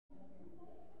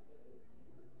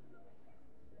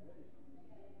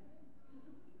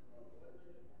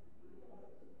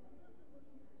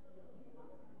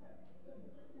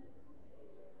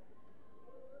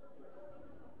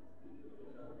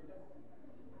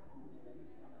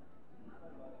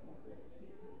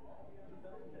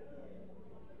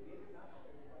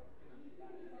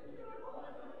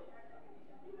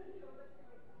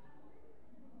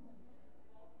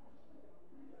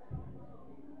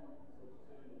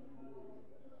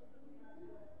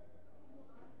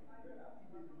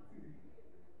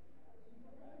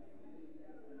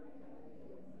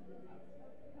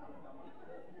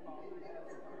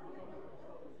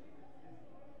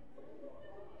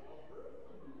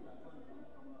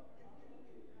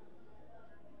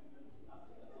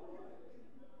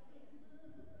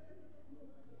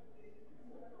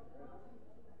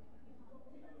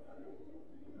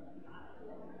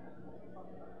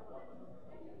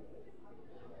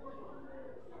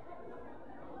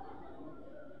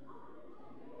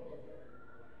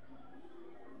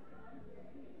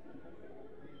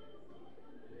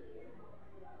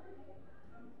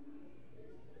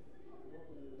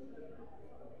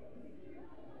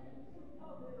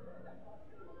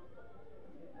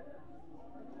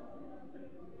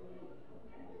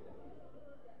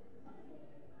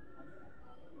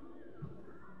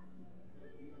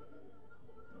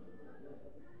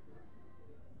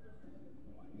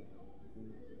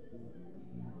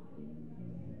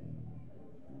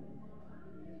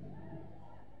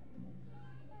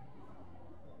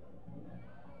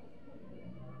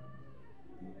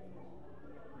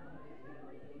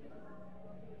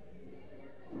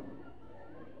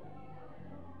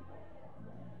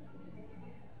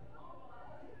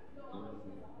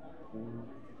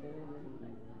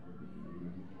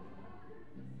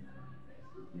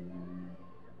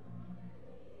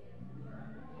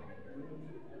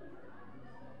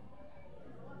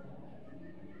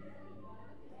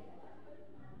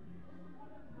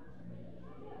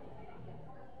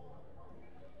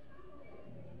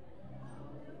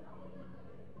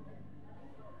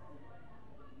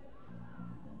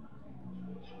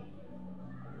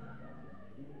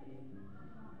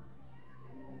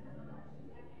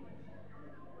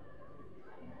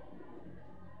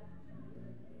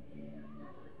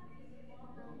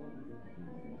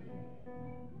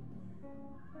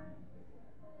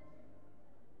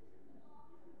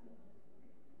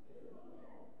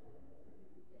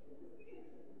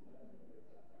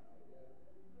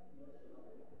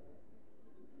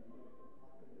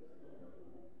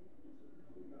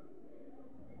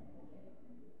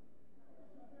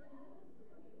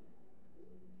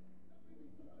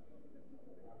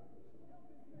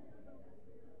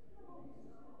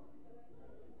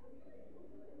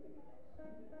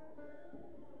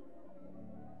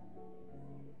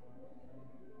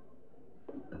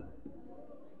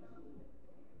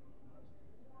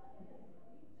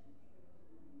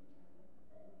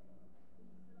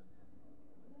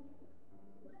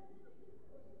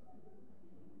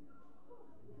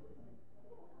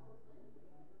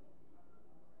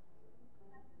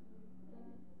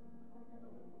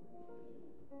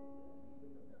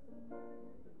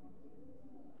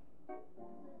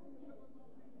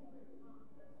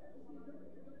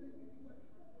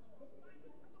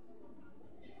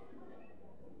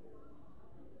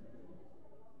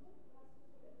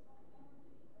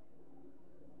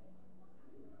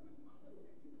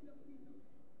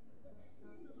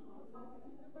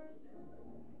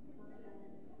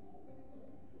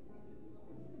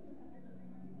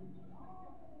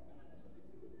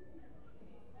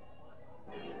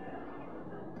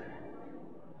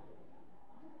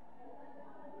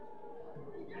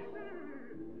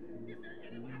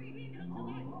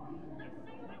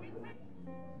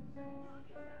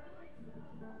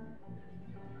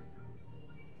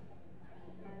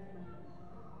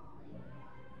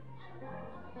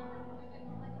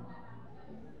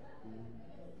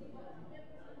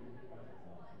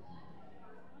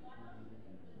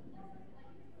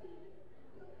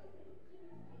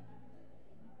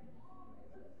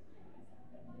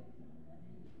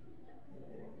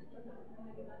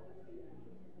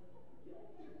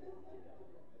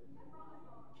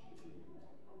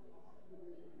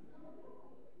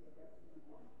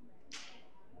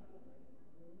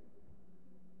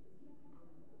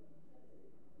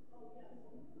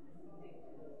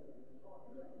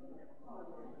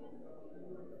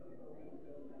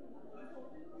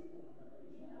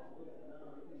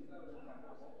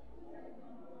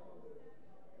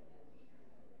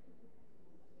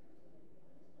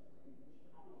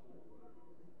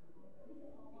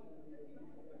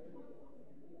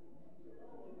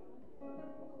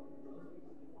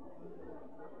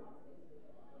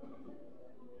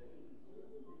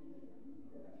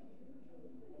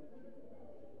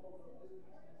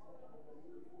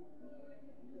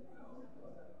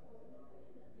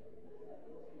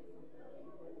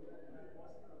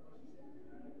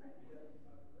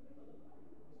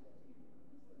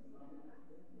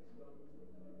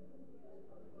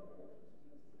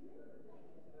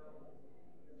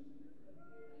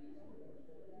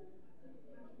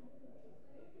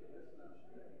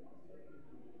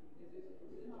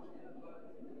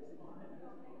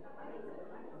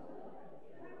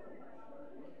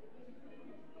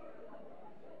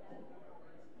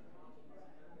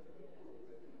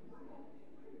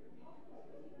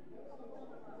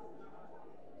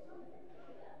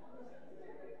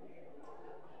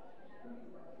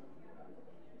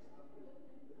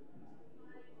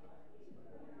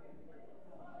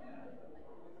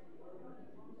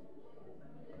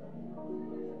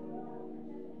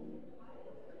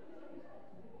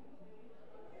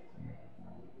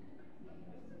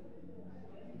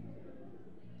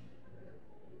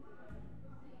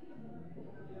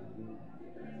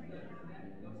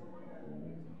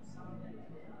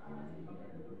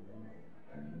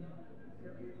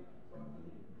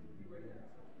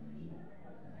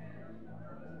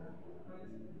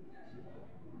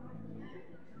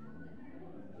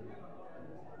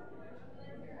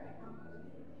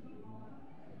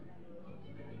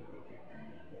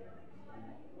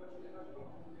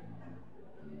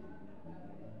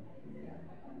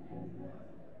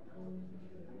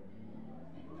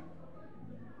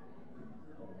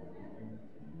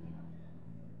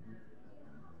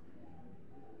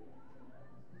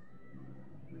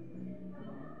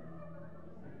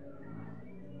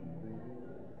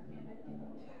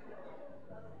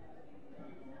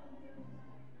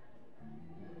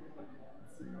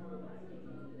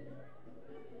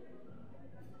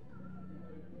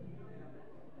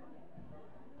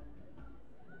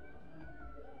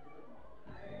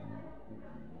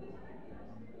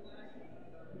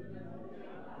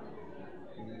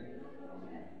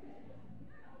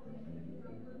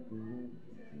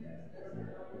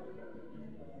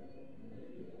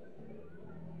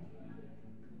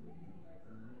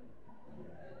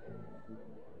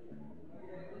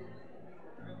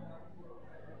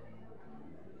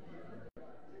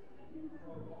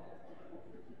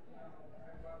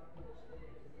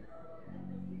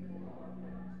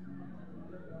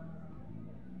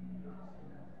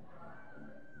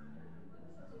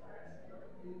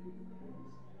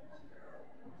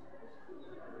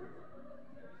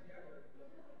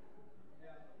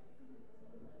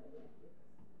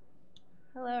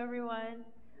everyone.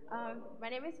 My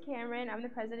name is Cameron. I'm the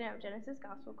president of Genesis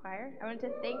Gospel Choir. I want to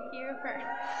thank you for.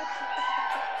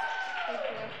 Thank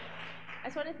you. I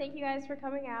just want to thank you guys for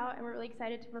coming out, and we're really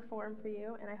excited to perform for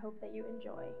you, and I hope that you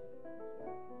enjoy.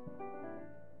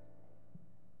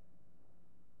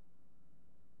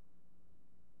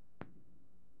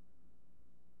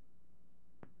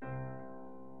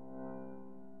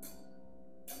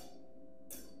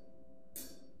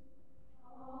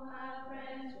 All my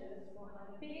friends just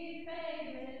wanna be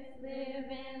famous,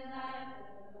 living life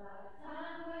with a lot of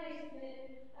time wasted.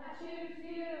 I choose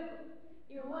you.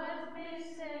 You're what's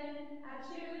missing. I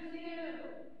choose you.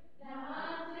 Now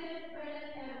I'm different.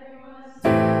 Everyone's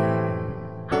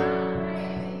I'm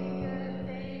crazy, good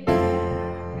thing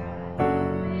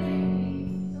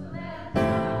that I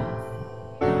got you made me. So let's talk.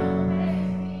 You don't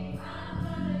face me. I'm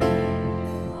gonna give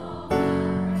you all my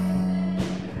praises.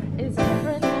 It's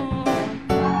different now.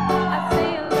 I see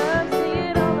your love, see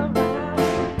it all around.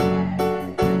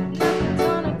 Nothing's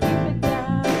gonna keep it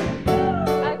down.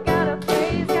 I gotta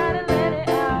praise, gotta let it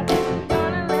out.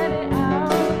 Gonna let it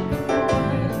out.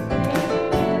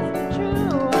 It's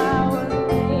true, I was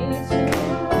made to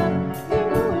love you.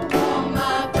 All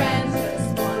my friends just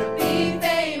wanna be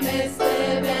famous,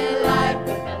 living life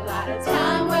with a lot of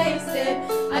time wasted.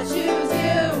 I choose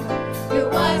you, you're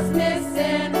what's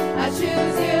missing. I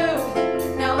choose you.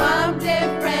 Now I'm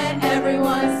different,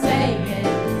 everyone's saying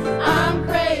I'm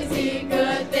crazy,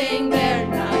 good thing they're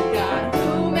not God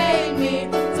who made me.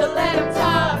 So let them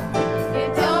talk,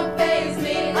 it don't faze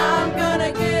me. I'm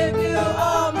gonna give you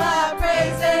all my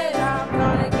praises. I'm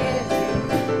gonna give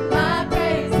you my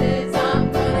praises.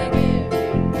 I'm gonna give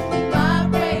you my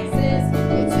praises.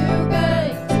 You're too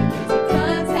good to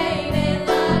contain it.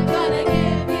 I'm gonna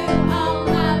give you all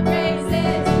my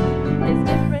praises. It's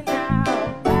different now.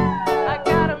 I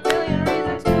got a million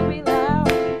reasons to be loud.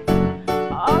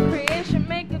 All creation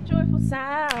make a joyful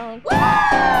sound.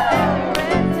 Every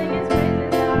man sing his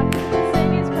praises out.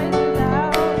 Sing his praises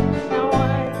out. Now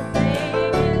one thing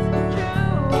is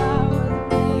true. I was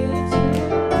made to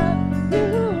love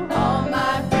you. All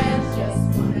my friends just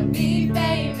wanna be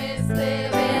famous,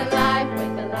 living life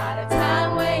with a lot of time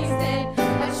wasted.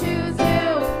 I choose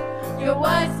you. You're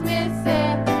what's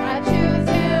missing. I choose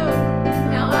you.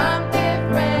 Now I'm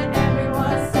different.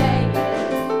 Everyone's saying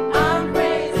I'm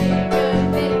crazy. Good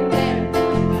thing they're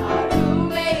not God who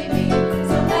made me.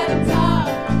 So let them talk.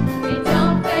 It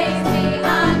don't faze me.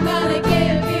 I'm gonna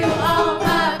give you all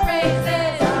my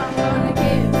praises. I'm gonna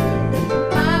give you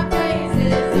my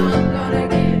praises. I'm gonna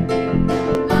give you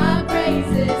my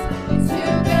praises. It's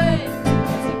too good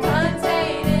to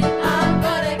contain it. I'm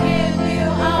gonna give you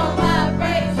all my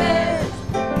praises.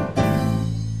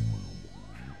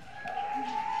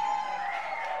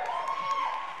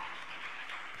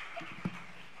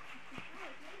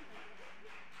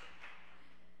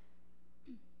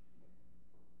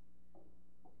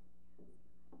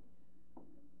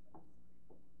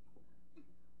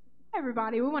 Hi,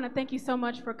 everybody. We want to thank you so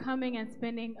much for coming and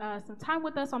spending some time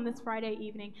with us on this Friday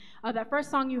evening. That first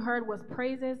song you heard was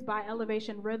Praises by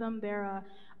Elevation Rhythm. They're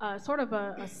sort of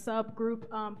a subgroup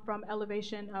from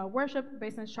Elevation Worship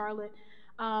based in Charlotte.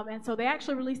 And so they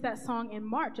actually released that song in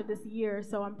March of this year.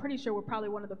 So I'm pretty sure we're probably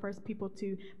one of the first people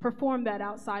to perform that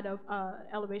outside of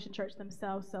Elevation Church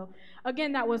themselves. So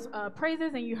again, that was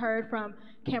Praises, and you heard from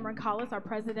Cameron Collis, our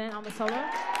president, on the solo.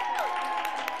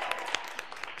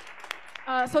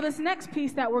 So this next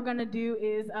piece that we're going to do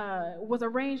was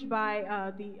arranged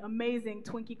by the amazing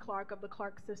Twinkie Clark of the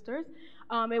Clark Sisters.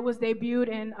 It was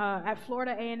debuted at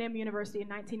Florida A&M University in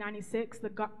 1996.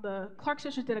 The Clark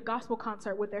Sisters did a gospel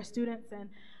concert with their students, and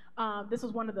this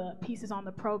was one of the pieces on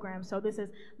the program. So this is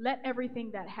Let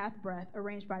Everything That Hath Breath,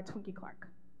 arranged by Twinkie Clark.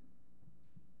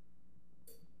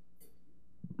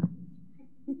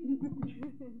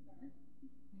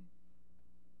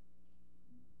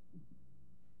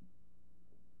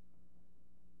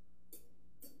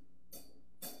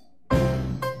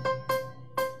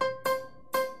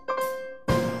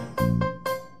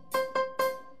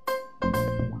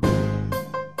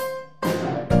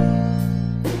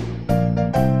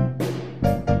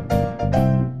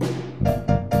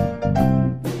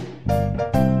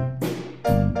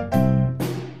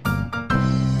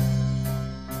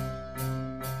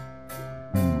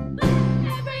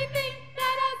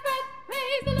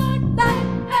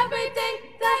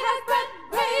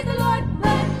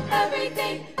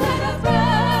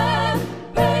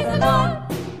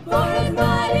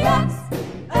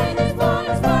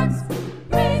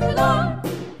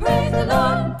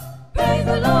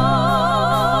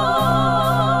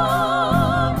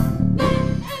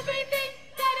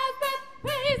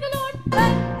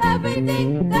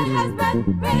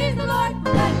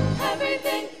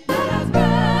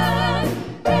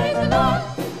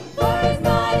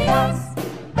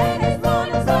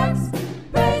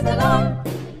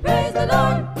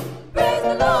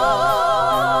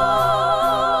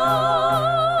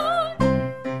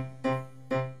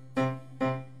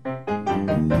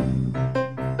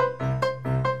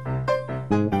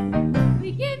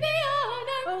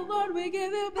 Lord, we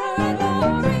give you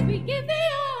praise. We give the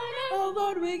honor. Oh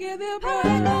Lord, we give you praise.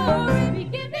 We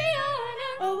give the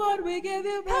honor. Oh Lord, we give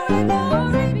you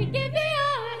praise. We give the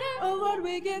honor. Oh Lord,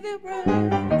 we give you praise.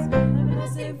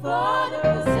 Everlasting Father,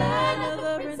 Hosanna,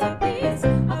 the Prince of Peace,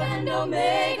 Alpha and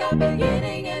Omega,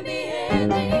 beginning and the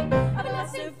ending.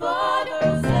 Everlasting Father,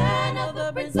 Hosanna,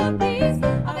 the Prince of Peace,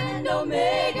 Alpha and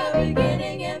Omega,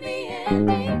 beginning and the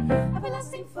ending.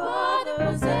 Everlasting Father,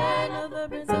 Hosanna, the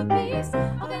Prince of Peace,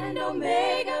 Alpha and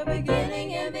Omega,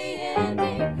 beginning and the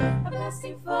ending.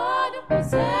 Everlasting Father,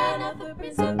 Hosanna, the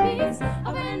Prince of Peace,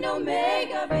 Alpha and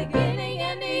Omega, beginning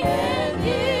and the ending.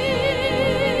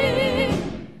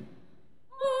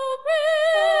 Oh,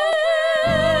 praise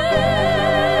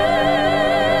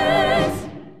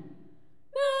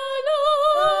the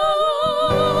Lord.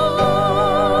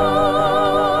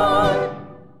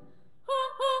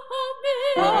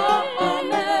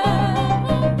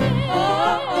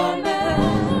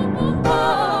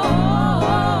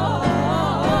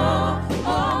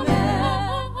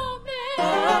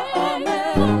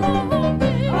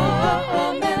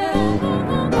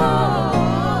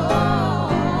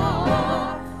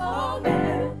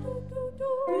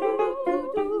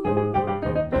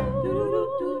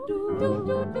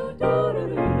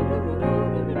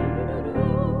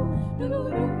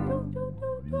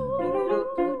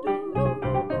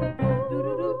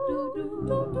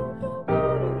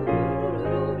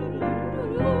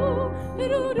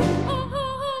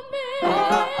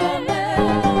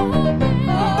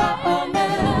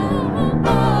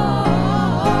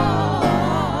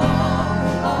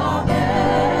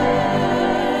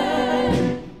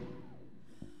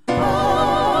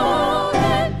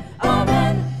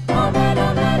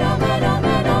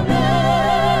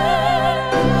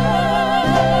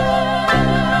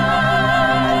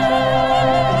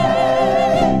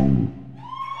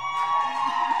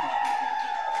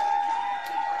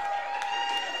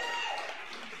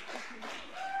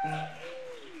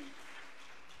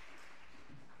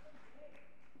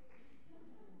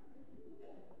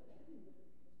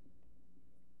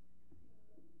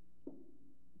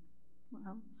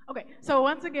 Okay, so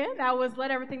once again, that was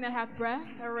Let Everything That Hath Breath,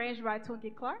 arranged by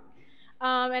Twinkie Clark.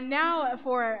 And now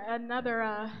for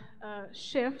another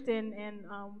shift in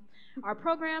our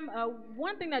program,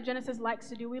 one thing that Genesis likes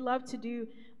to do, we love to do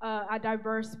a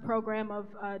diverse program of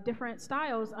different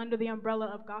styles under the umbrella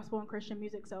of gospel and Christian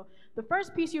music. So the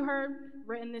first piece you heard,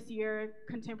 written this year,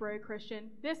 contemporary Christian.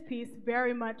 This piece,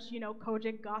 very much,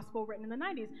 Kojic gospel, written in the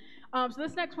 90s. So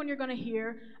this next one you're going to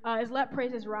hear is Let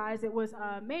Praises Rise. It was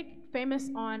made famous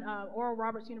on Oral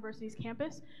Roberts University's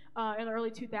campus in the early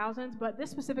 2000s, but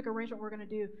this specific arrangement we're going to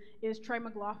do is Trey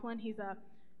McLaughlin. He's a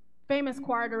famous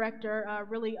choir director,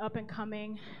 really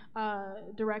up-and-coming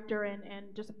director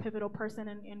and just a pivotal person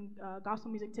in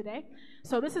gospel music today.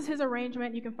 So this is his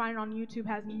arrangement. You can find it on YouTube,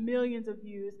 has millions of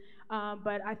views,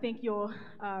 but I think you'll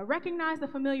recognize the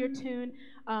familiar tune,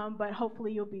 but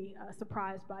hopefully you'll be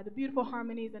surprised by the beautiful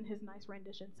harmonies and his nice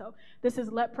rendition. So this is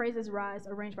Let Praises Rise,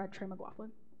 arranged by Trey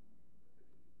McLaughlin.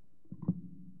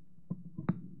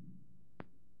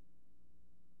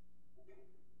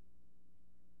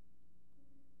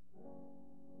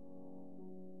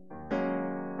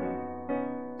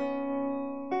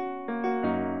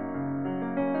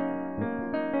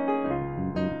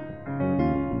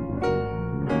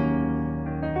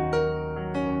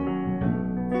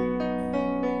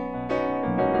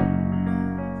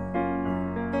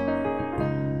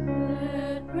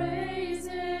 Let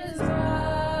praises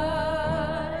rise.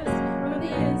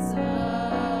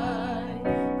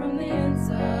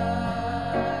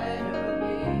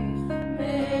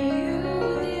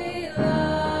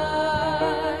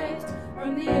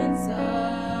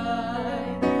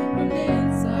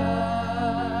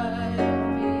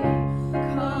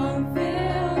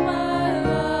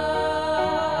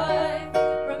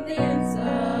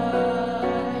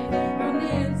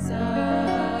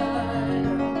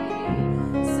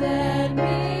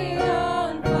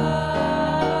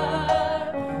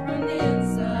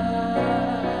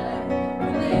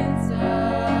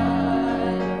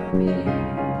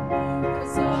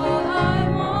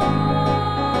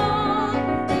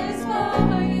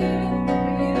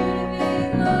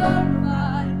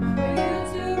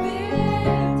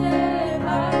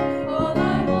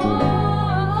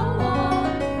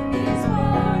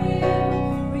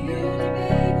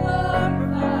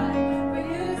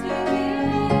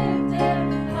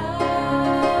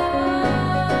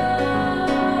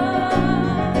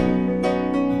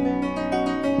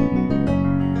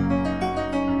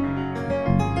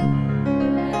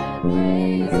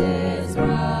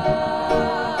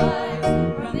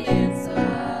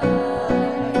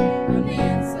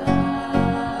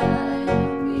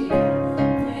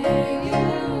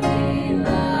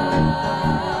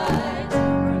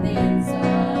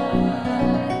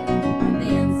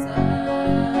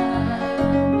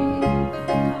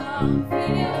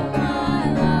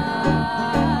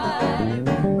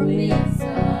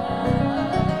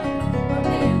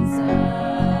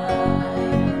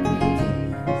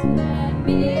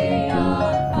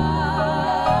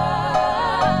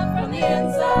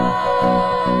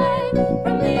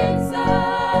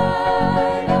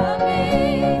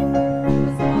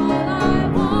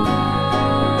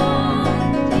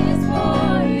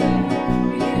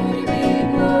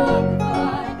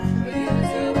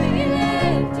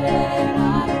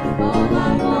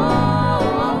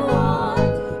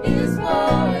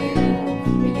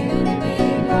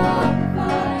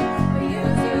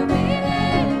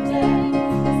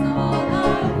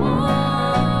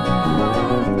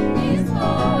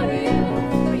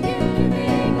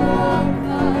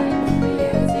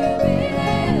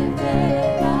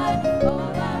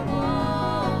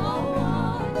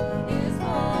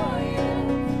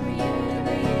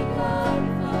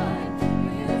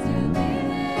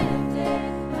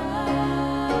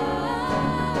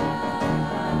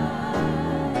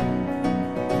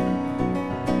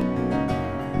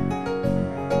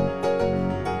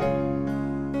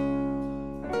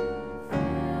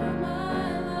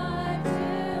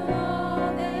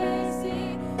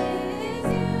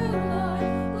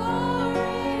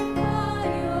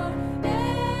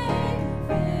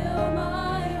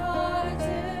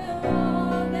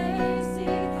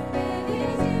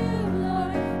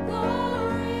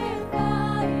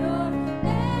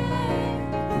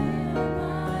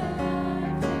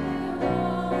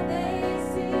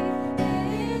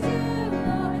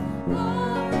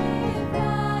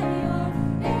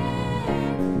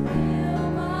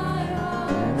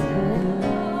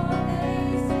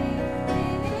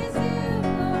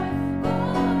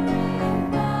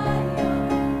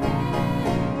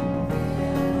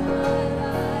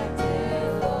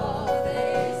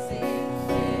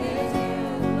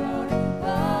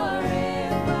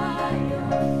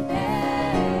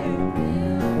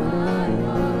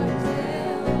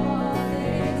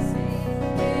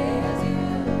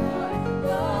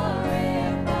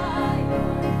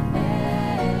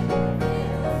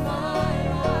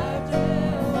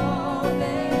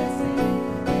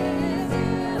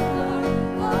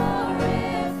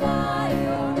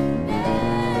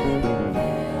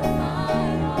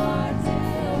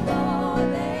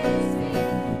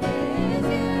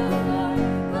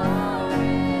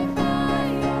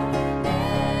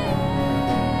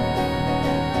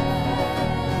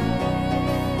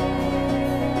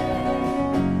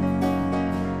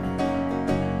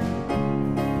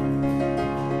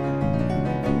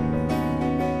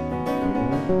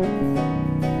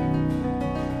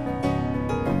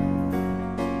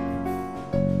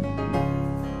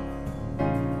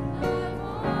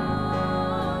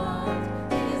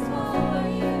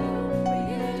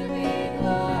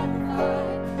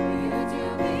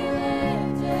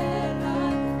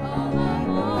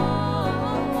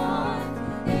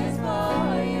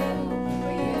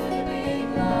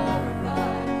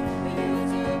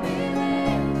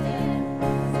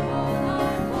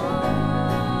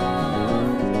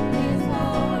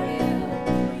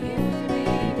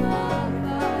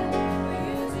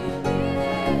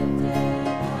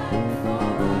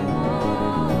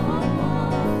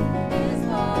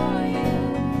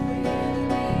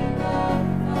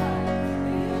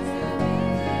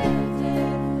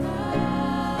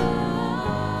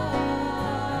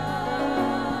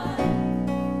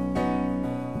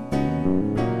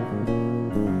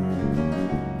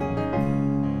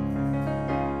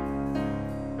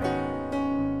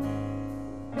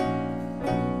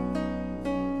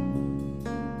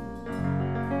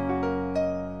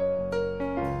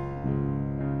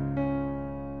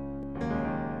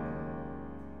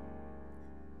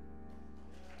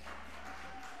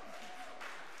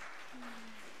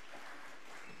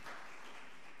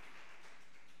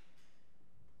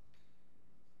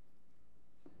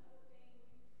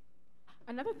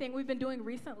 thing we've been doing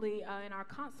recently in our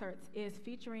concerts is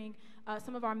featuring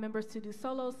some of our members to do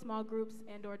solos, small groups,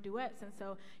 and/or duets. And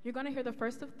so you're going to hear the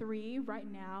first of 3 right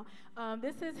now.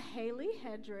 This is Haley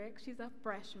Hedrick. She's a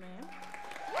freshman.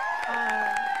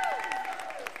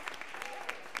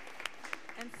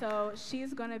 And so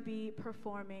she's going to be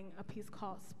performing a piece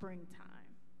called Springtime.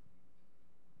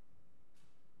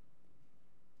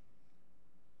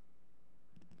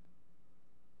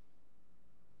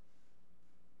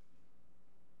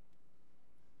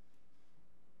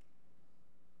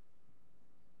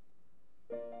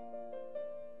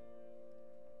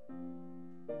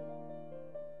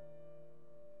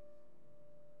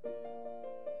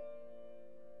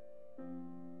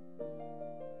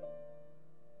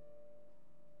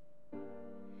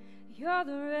 You're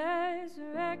the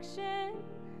resurrection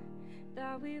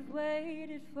that we've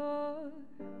waited for.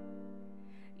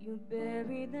 You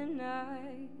buried the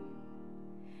night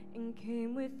and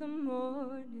came with the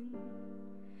morning.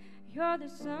 You're the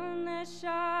sun that's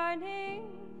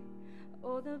shining,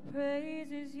 all the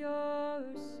praise is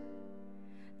yours.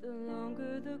 The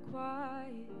longer the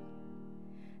quiet,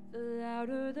 the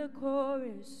louder the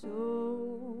chorus.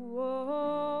 Oh,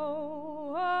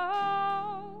 oh, oh,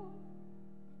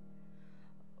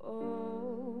 oh,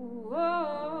 oh.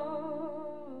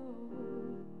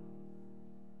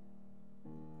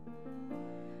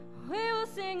 We will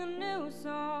sing a new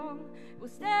song. We'll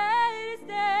stand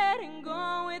and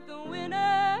go with the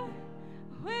winner.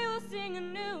 We will sing a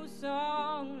new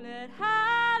song. Let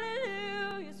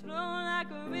hallelujahs flow like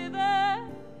a river,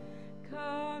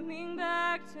 coming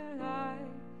back to life,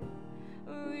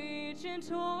 reaching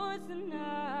towards the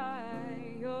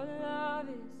night. Your love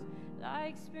is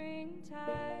like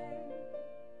springtime.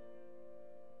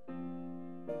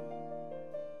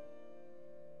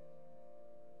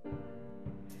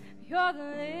 You're the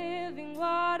living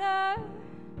water,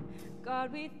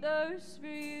 God, we thirst for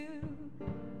you.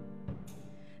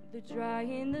 The dry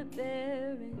and the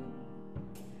barren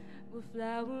will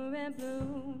flower and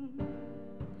bloom.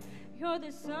 You're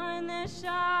the sun that's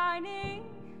shining,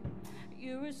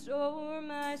 you restore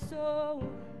my soul.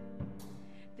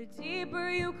 The deeper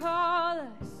you call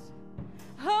us,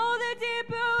 oh, the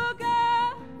deeper we'll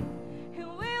go.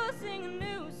 And we will sing a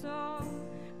new song.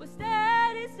 We'll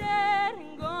steady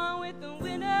and go with the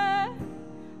winner.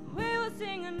 We will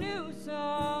sing a new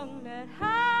song. Let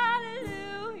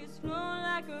hallelujahs flow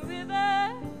like a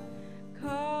river,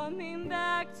 coming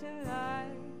back to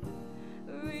life,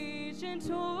 reaching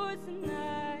towards the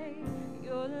night.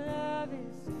 Your love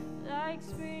is like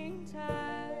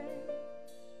springtime.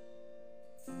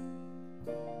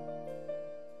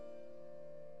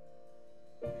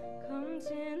 Come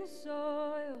tend the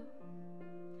soil,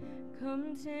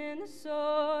 come tend the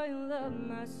soil of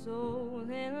my soul.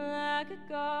 And like a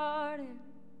garden,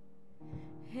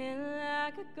 and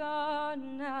like a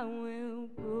garden I will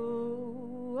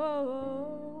grow.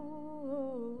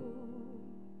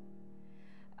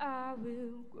 I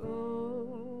will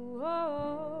grow.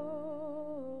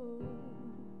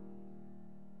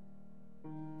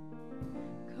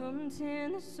 Come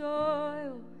tend the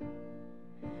soil,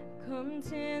 come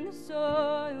tend the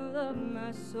soil of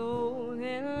my soul.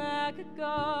 And like a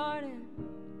garden,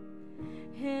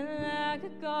 and like a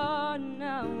garden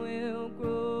I will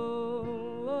grow.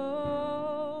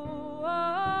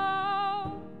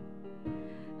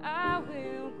 I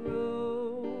will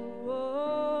grow.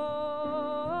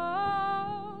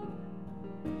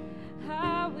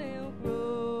 I will grow.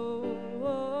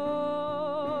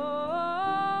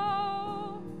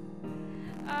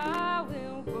 I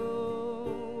will grow.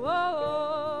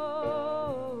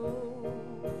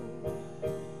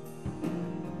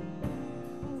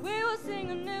 We will sing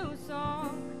a new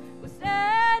song. We'll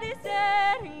steady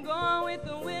and go with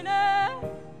the winner.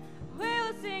 We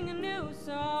will sing a new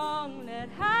song. Let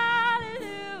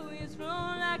hallelujahs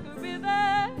flow like a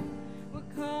river. We're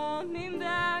coming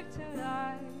back to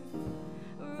life,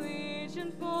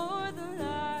 reaching for the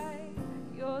light.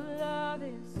 Your love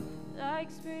is like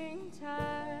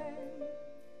springtime,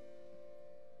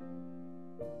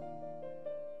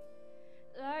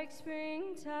 like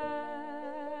springtime.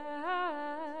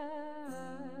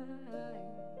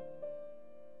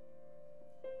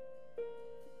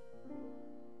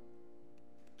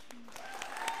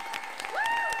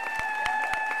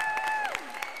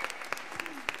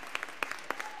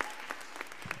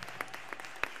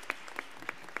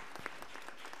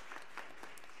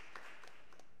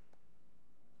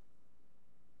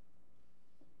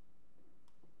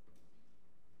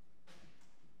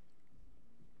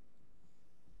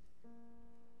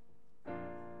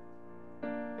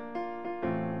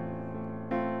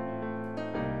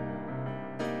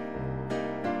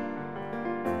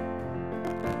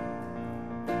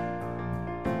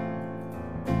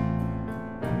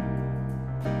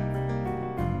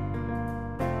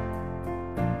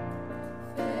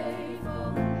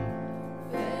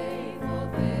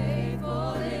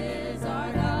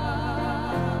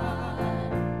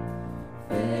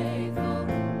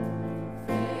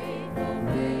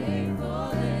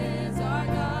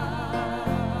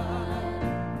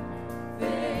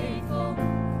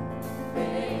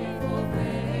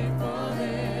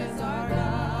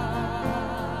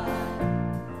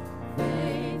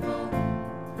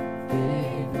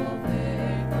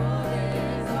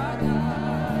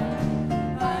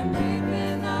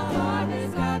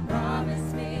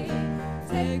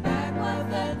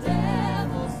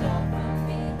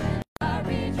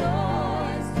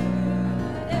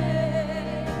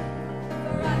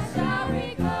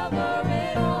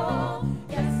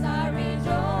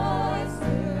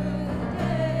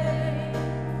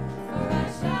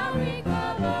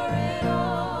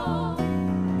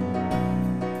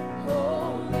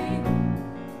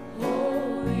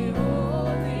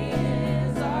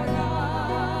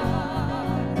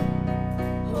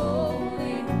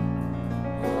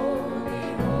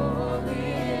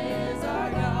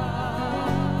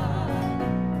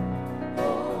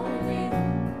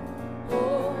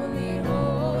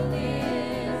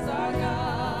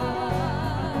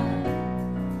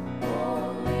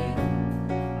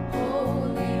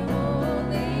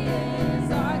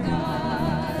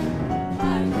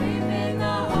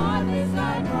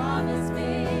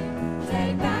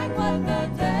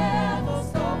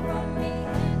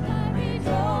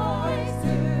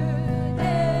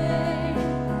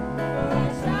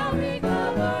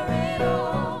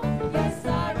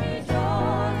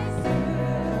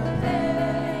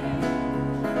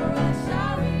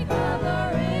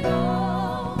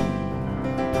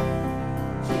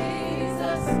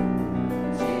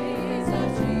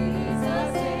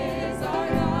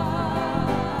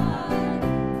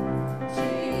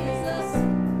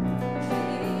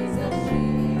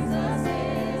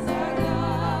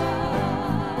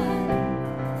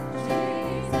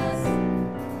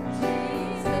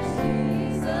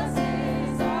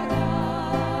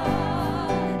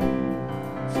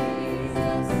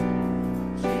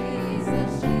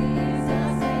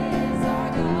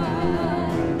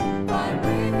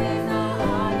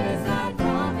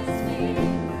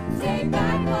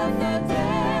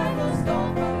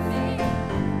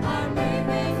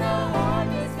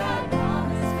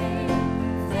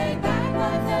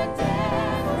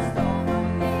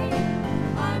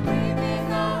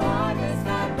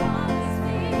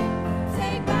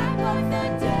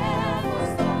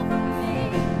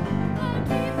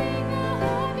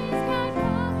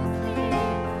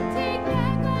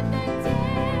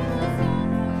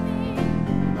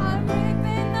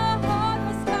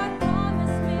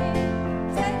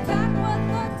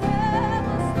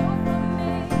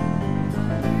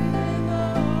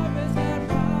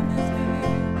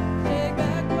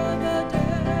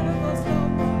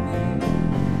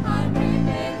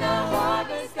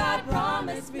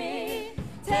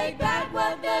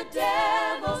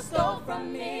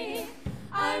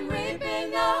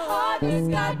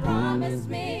 harvest God promised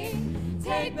me.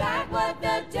 Take back what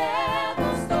the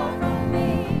devil stole from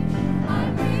me.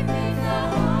 I'm reaping the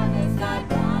harvest God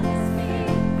promised me.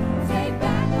 Take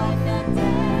back what the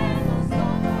devil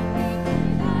stole from me.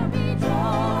 And I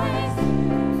rejoice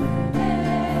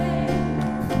today.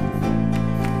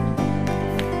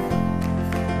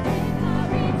 And I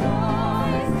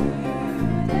rejoice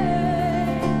today.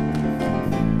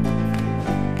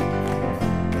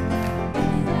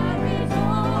 And I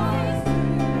rejoice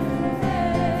today.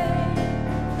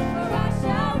 For I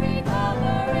shall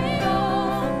recover it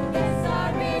all. Yes,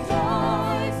 I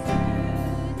rejoice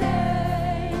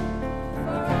today.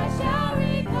 For I shall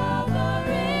recover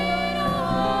it all.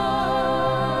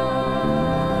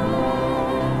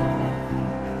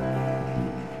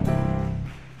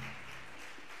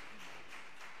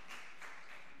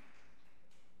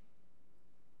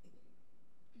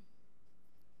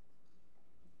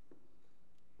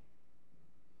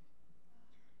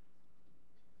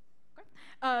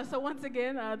 So once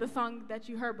again, the song that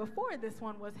you heard before this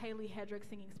one was Haley Hedrick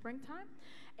singing Springtime.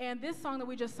 And this song that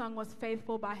we just sung was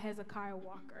Faithful by Hezekiah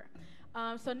Walker.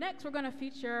 So next we're going to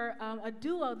feature a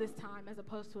duo this time as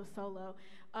opposed to a solo.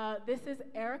 This is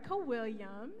Erica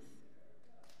Williams.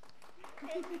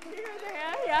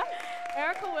 Yeah.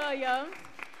 Erica Williams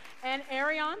and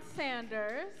Ariane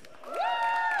Sanders.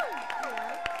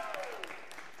 Yeah.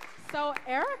 So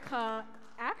Erica,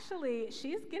 actually,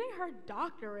 she's getting her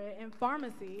doctorate in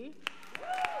pharmacy.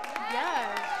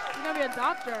 Yes, she's gonna be a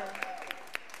doctor.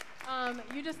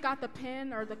 You just got the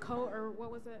pen or the coat or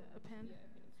what was it? A pen?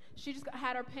 She just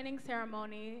had her pinning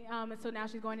ceremony, and so now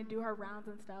she's going to do her rounds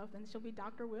and stuff, and she'll be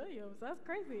Dr. Williams. That's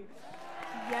crazy.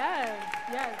 Yes.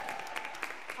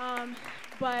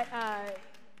 But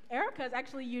Erica is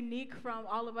actually unique from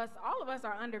all of us. All of us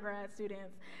are undergrad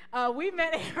students. We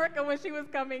met Erica when she was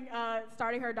coming,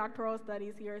 starting her doctoral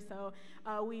studies here. So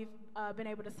we've been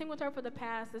able to sing with her for the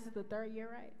past. This is the third year,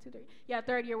 right?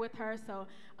 Third year with her. So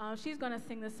she's going to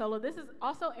sing this solo. This is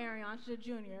also Ariane. She's a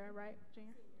junior, right?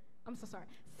 Junior? I'm so sorry.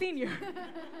 Senior.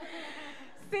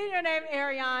 Senior named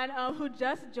Ariane, who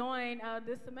just joined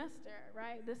this semester,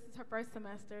 right? This is her first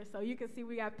semester. So you can see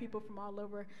we have people from all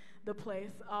over the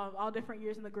place, all different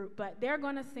years in the group. But they're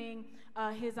going to sing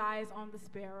His Eyes on the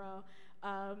Sparrow.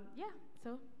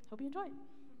 So hope you enjoy it.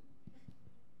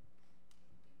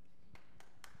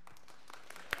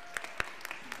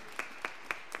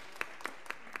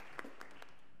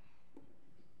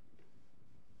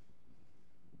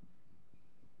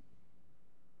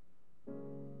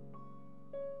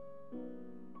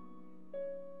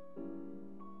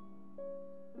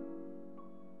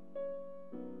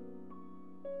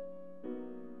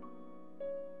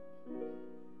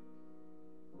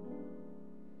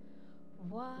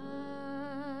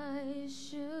 Why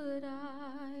should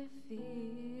I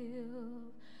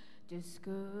feel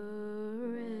discouraged?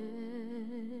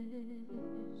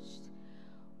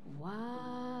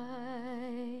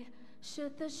 Why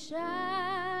should the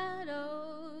shadows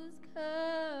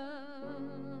come?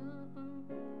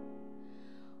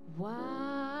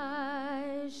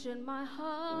 Why should my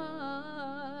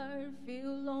heart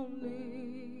feel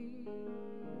lonely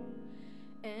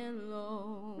and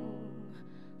long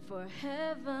for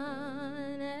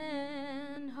heaven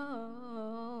and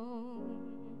home?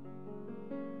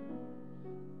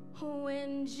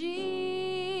 When Jesus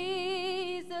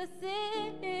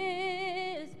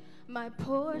is my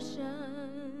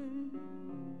portion,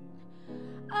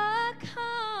 a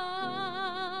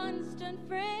constant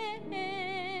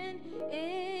friend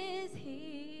is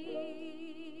He.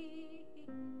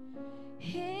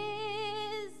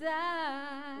 His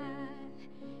eye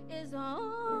is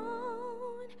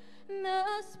on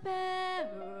the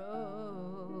sparrow,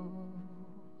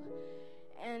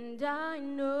 and I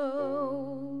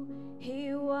know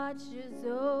He watches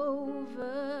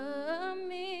over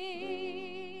me.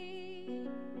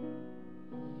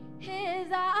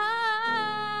 His eye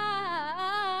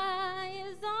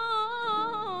is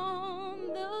on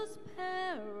the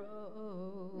sparrow,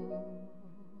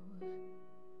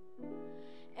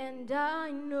 and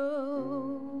I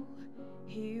know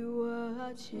He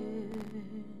watches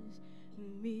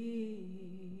me.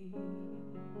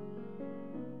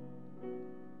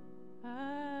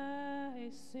 I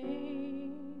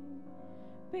sing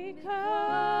because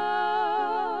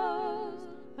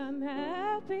I'm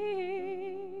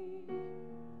happy.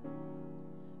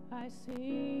 I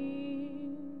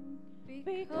sing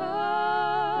because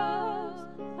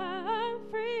I'm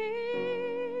free.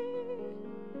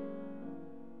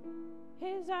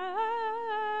 His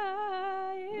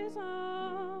eye is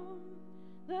on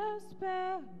the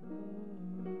sparrow,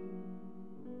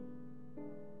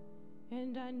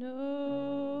 And I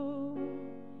know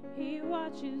He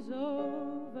watches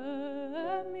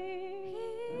over me.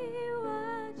 He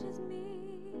watches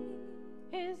me.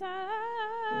 His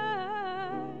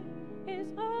eye is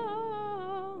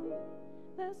on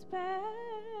the sparrow,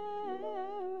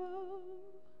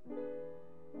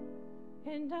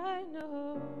 and I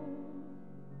know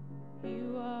He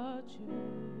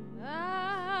watches.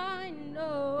 I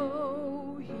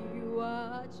know He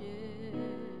watches.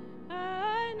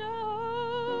 I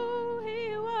know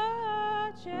He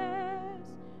watches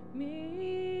me.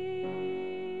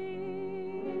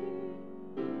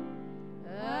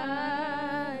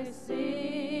 I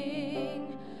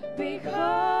sing because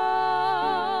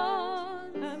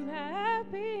I'm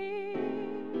happy.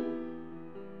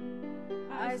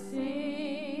 I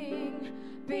sing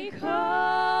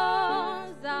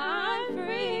because I'm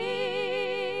free.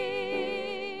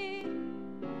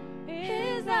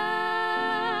 His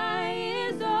eye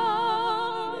is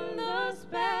on the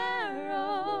sparrow,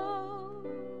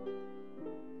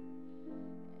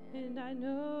 And I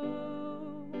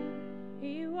know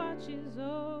He watches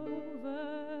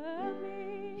over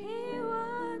me. He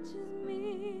watches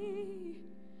me.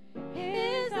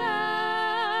 His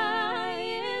eye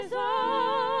is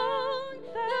on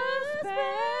the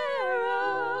sparrow,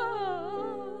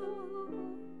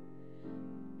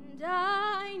 and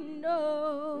I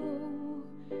know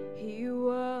He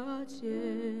watches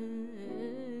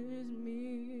me.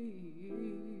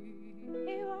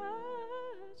 He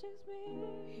watches me.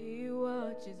 He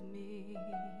watches me.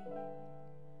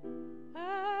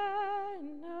 I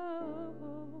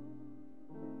know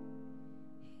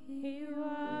He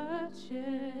watches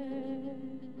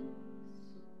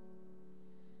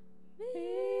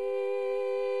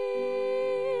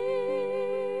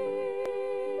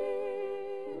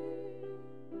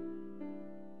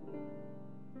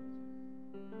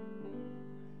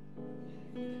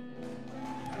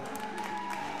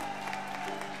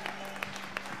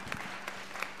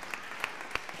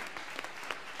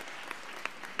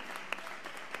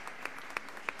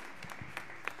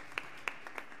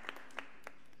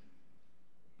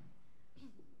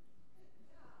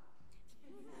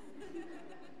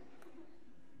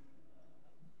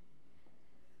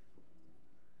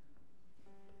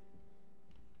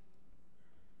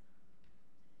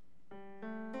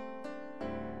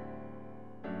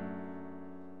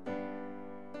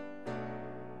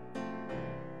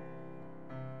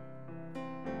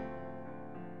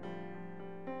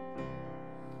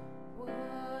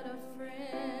What a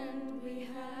friend we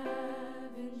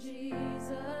have in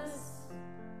Jesus.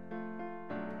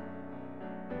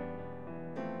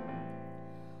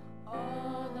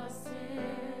 All our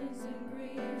sins and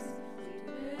griefs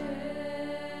to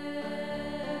bear.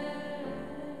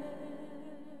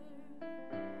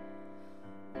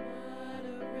 What a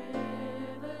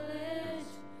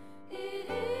privilege it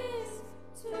is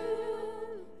to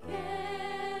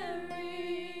carry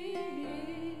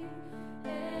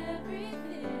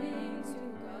everything to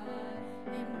God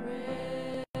in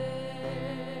prayer.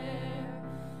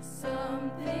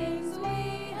 Some things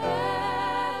we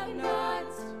have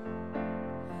not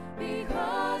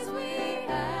because we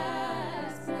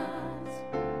ask not.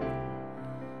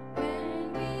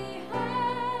 When we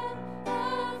have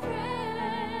a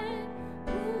friend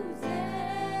who's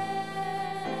there,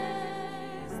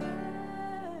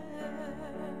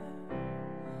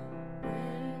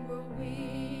 when we're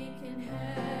weak and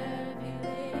heavy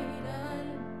laden,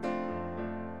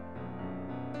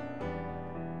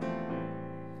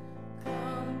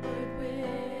 comfort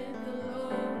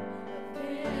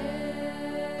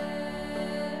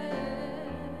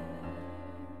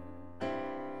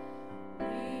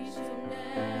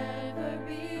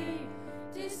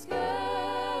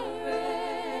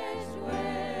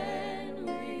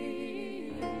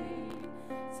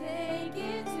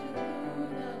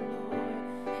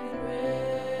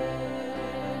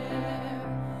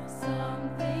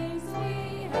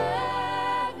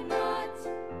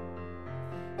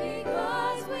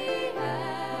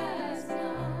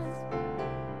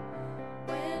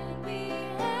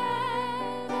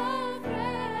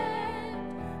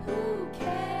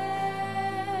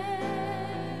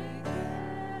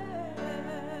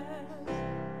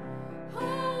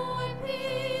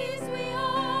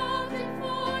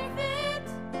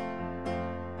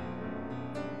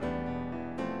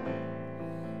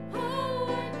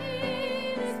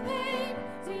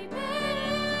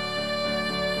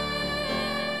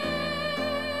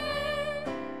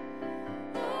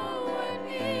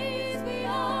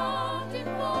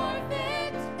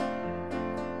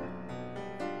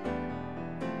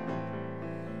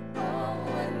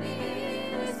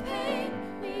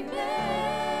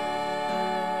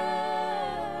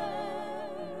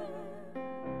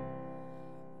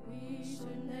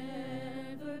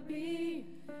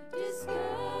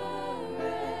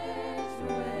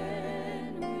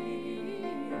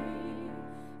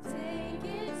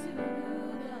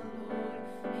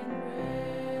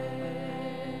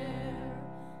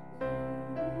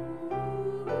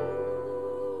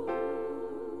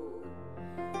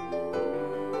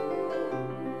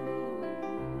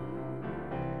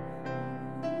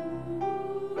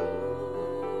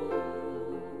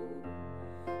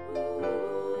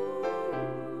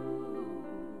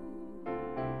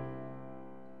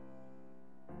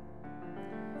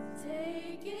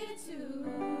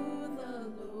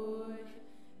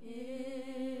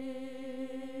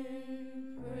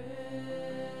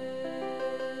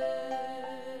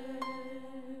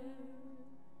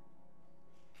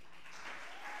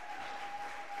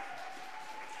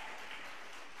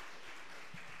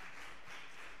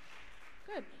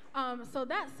So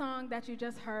that song that you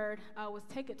just heard was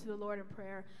Take It to the Lord in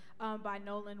Prayer by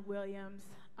Nolan Williams.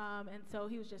 And so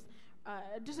he was just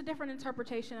a different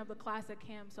interpretation of the classic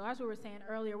hymn. So as we were saying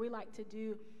earlier, we like to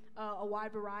do a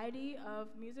wide variety of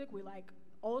music. We like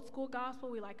old school gospel.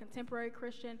 We like contemporary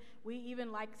Christian. We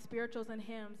even like spirituals and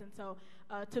hymns. And so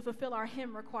to fulfill our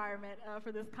hymn requirement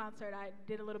for this concert, I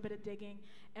did a little bit of digging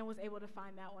and was able to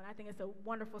find that one. I think it's a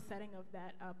wonderful setting of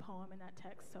that poem and that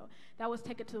text. So that was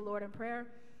Take It to the Lord in Prayer.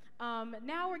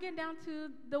 Now we're getting down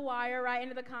to the wire, right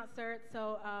into the concert.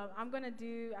 So I'm going to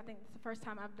do, I think it's the first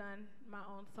time I've done my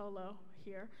own solo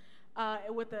here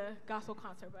with a gospel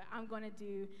concert, but I'm going to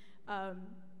do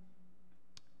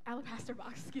Alabaster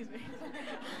Box, excuse me.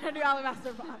 I'm going to do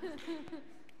Alabaster Box.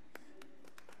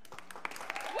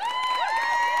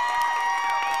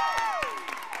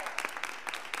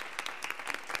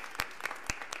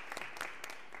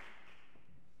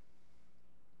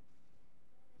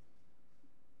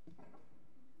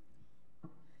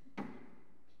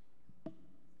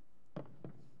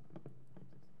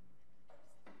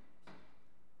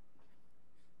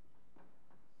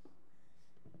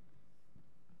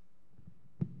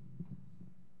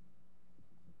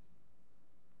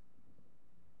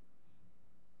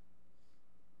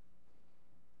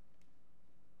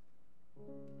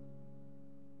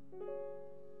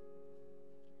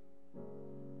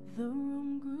 The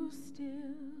room grew still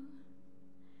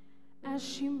as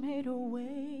she made her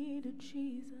way to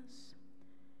Jesus.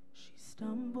 She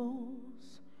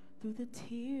stumbles through the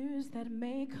tears that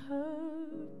make her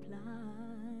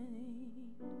blind.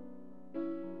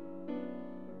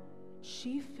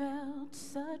 She felt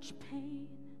such pain,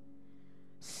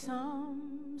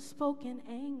 some spoke in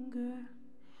anger,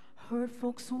 heard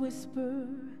folks whisper,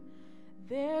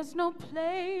 "There's no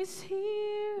place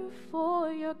here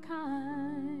for your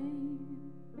kind."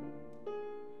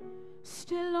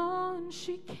 Still on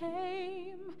she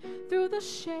came through the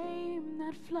shame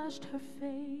that flushed her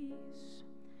face,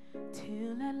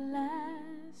 till at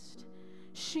last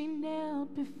she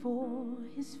knelt before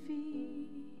his feet.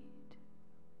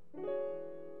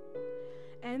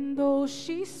 And though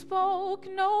she spoke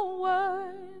no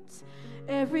words,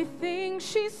 everything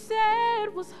she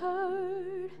said was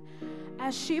heard,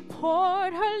 as she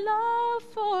poured her love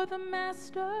for the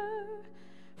Master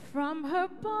from her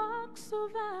box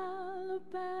of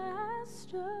alabaster.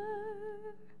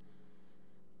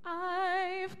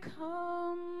 I've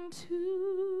come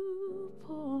to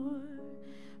pour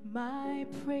my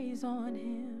praise on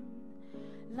him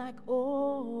like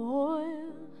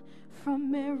oil from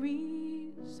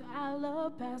Mary's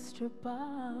alabaster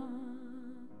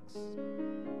box.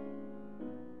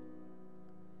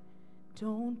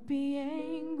 Don't be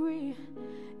angry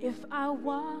if I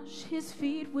wash his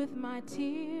feet with my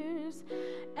tears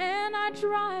and I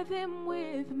dry them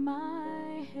with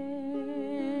my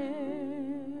hair.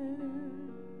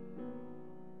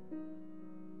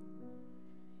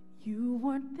 You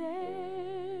weren't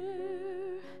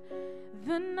there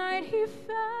the night he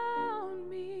found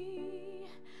me,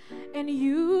 and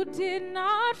you did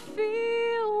not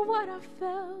feel what I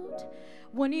felt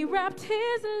when he wrapped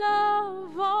his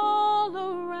love all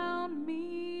around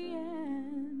me.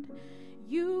 And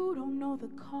you don't know the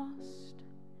cost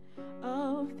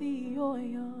of the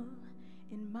oil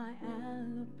in my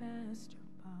alabaster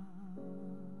box.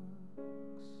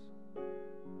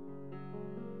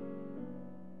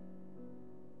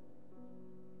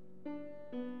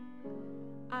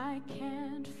 I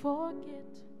can't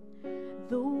forget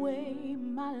the way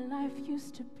my life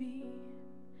used to be.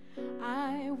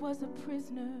 I was a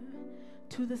prisoner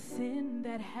to the sin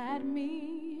that had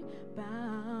me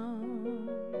bound.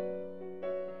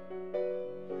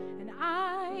 And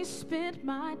I spent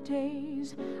my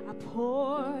days, I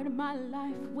poured my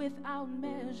life without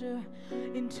measure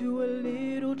into a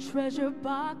little treasure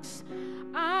box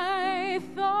I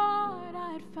thought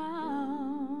I'd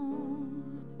found.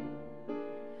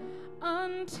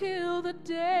 Until the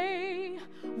day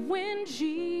when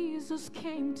Jesus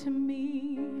came to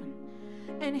me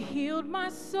and healed my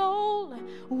soul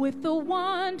with the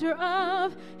wonder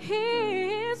of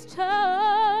his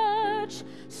touch.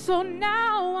 So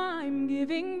now I'm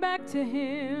giving back to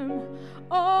him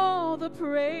all the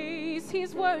praise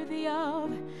he's worthy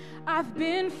of. I've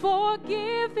been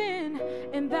forgiven,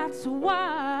 and that's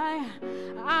why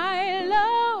I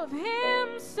love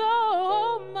him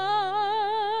so much.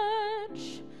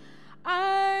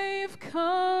 I've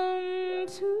come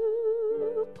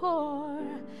to pour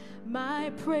my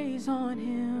praise on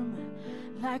him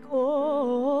like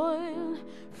oil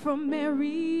from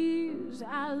Mary's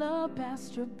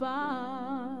alabaster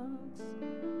box.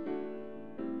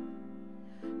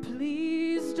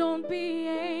 Please don't be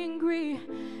angry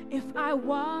If I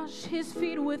wash his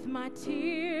feet with my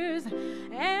tears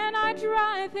and I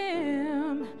dry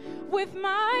them with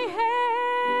my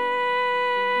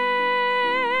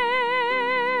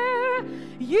hair,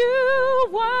 you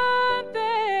weren't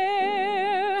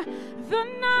there the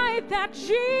night that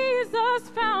Jesus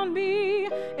found me,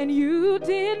 and you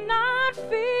did not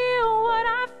feel what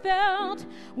I felt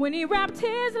when he wrapped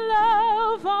his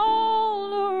love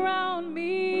all around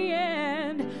me.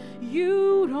 And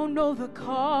you don't know the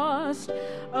cost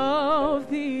of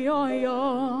the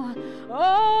oil.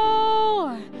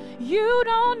 Oh, you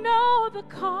don't know the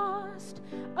cost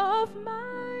of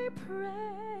my praise.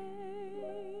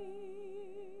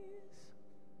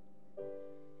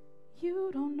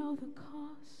 You don't know the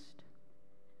cost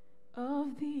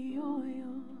of the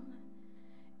oil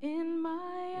in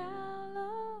my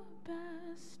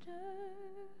alabaster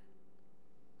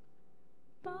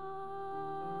box.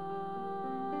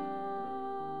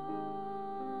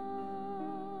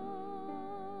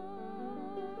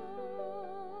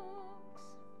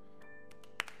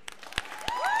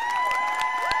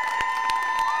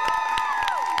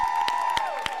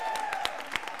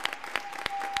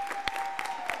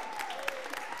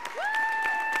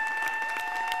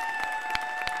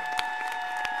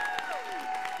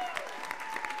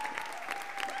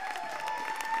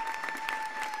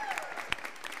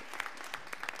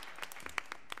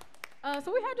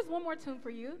 So we have just one more tune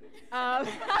for you.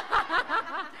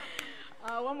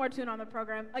 One more tune on the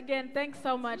program. Again, thanks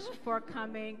so much for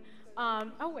coming.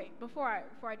 Oh wait, before I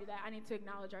do that, I need to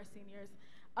acknowledge our seniors.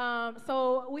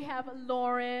 So we have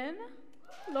Lauren.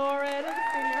 Lauren is a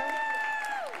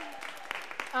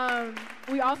senior.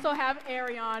 We also have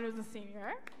Arion, who's a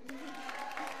senior.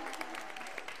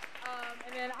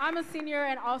 And then I'm a senior,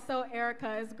 and also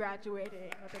Erica is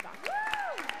graduating with a doctorate.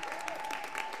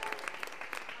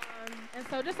 And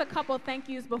so just a couple thank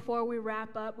yous before we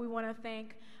wrap up. We want to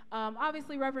thank,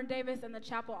 obviously, Reverend Davis and the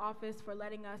chapel office for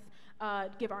letting us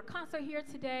give our concert here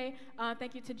today.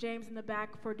 Thank you to James in the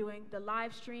back for doing the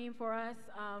live stream for us.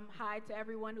 Hi to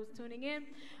everyone who's tuning in.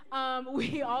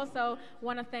 We also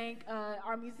want to thank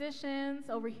our musicians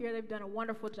over here. They've done a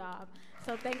wonderful job.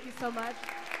 So thank you so much.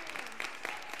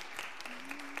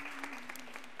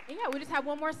 And yeah, we just have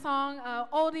one more song,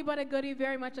 oldie but a goodie,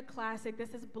 very much a classic.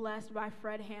 This is Blessed by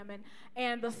Fred Hammond.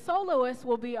 And the soloist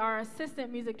will be our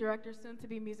assistant music director, soon to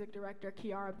be music director,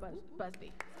 Kiara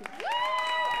Busby.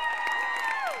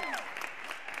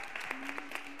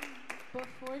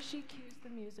 Before she cues the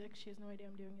music, she has no idea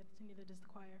I'm doing it, neither does the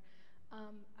choir.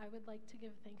 I would like to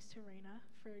give thanks to Raina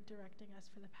for directing us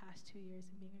for the past 2 years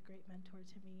and being a great mentor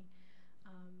to me.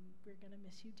 We're going to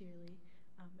miss you dearly,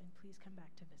 and please come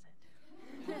back to visit.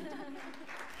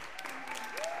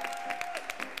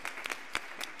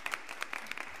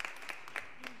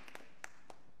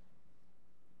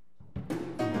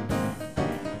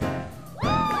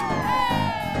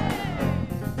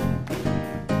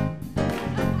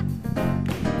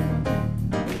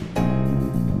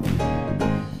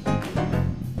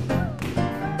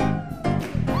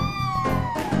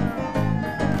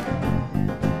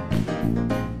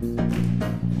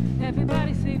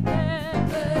 Everybody say blessed,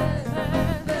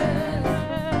 blessed,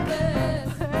 blessed, blessed.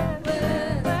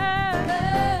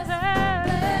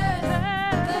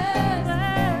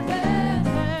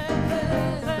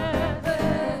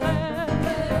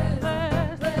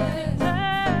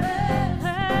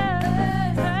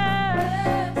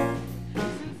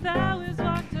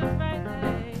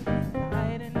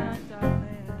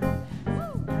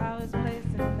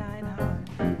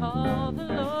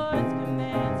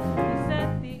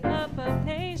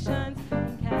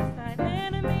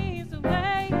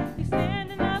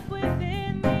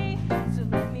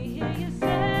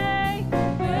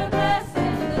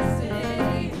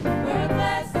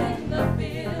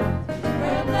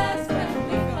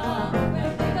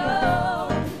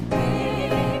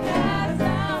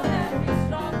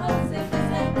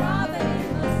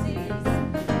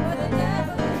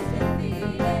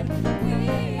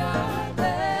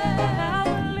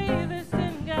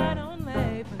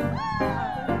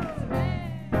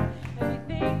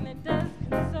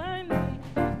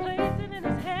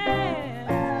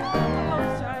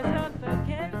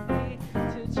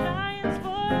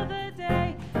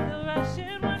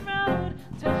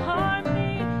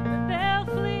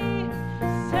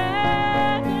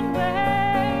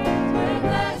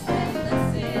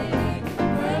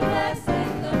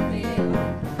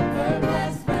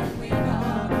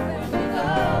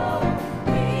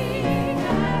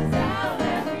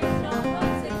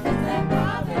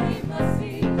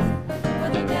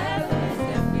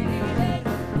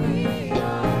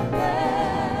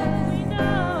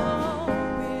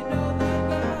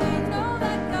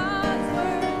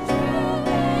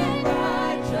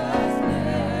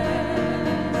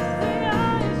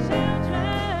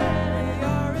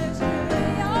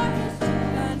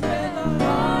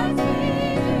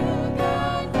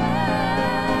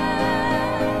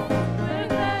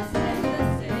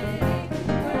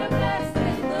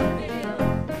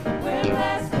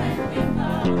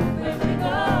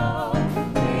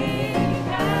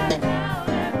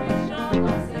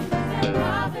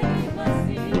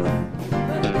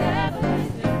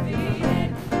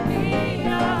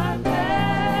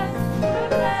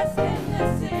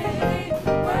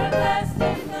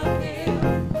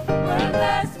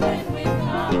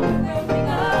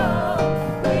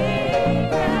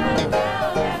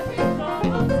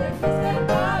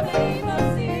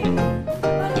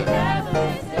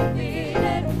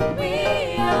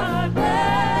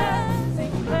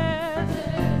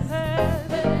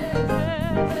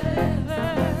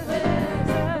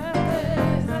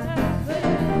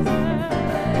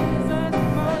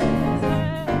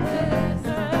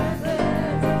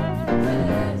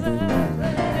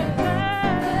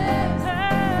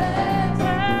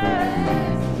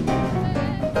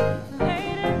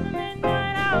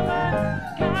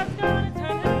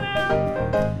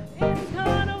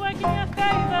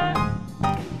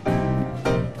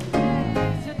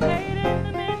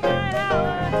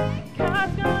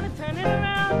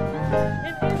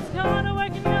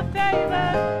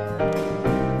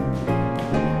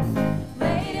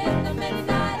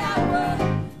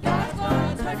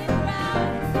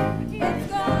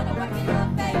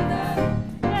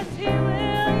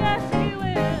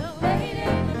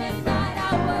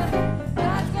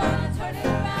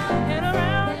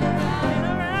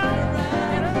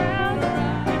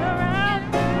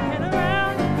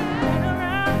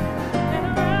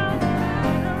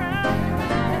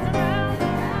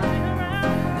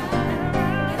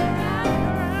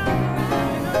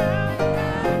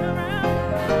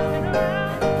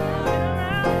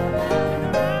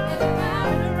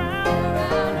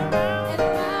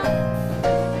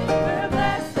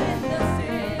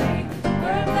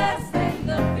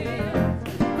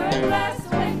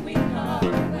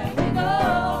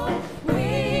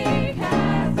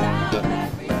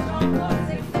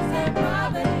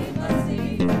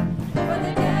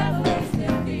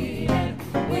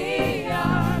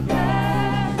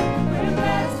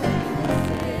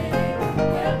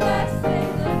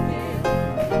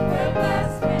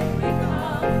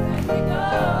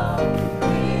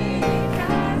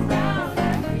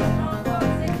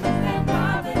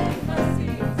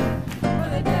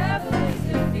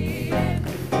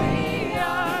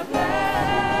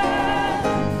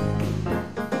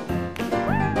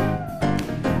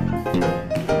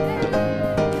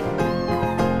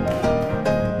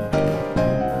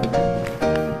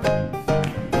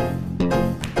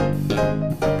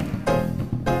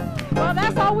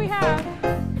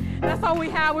 we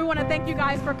have. We want to thank you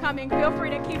guys for coming. Feel free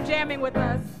to keep jamming with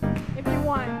us if you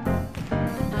want.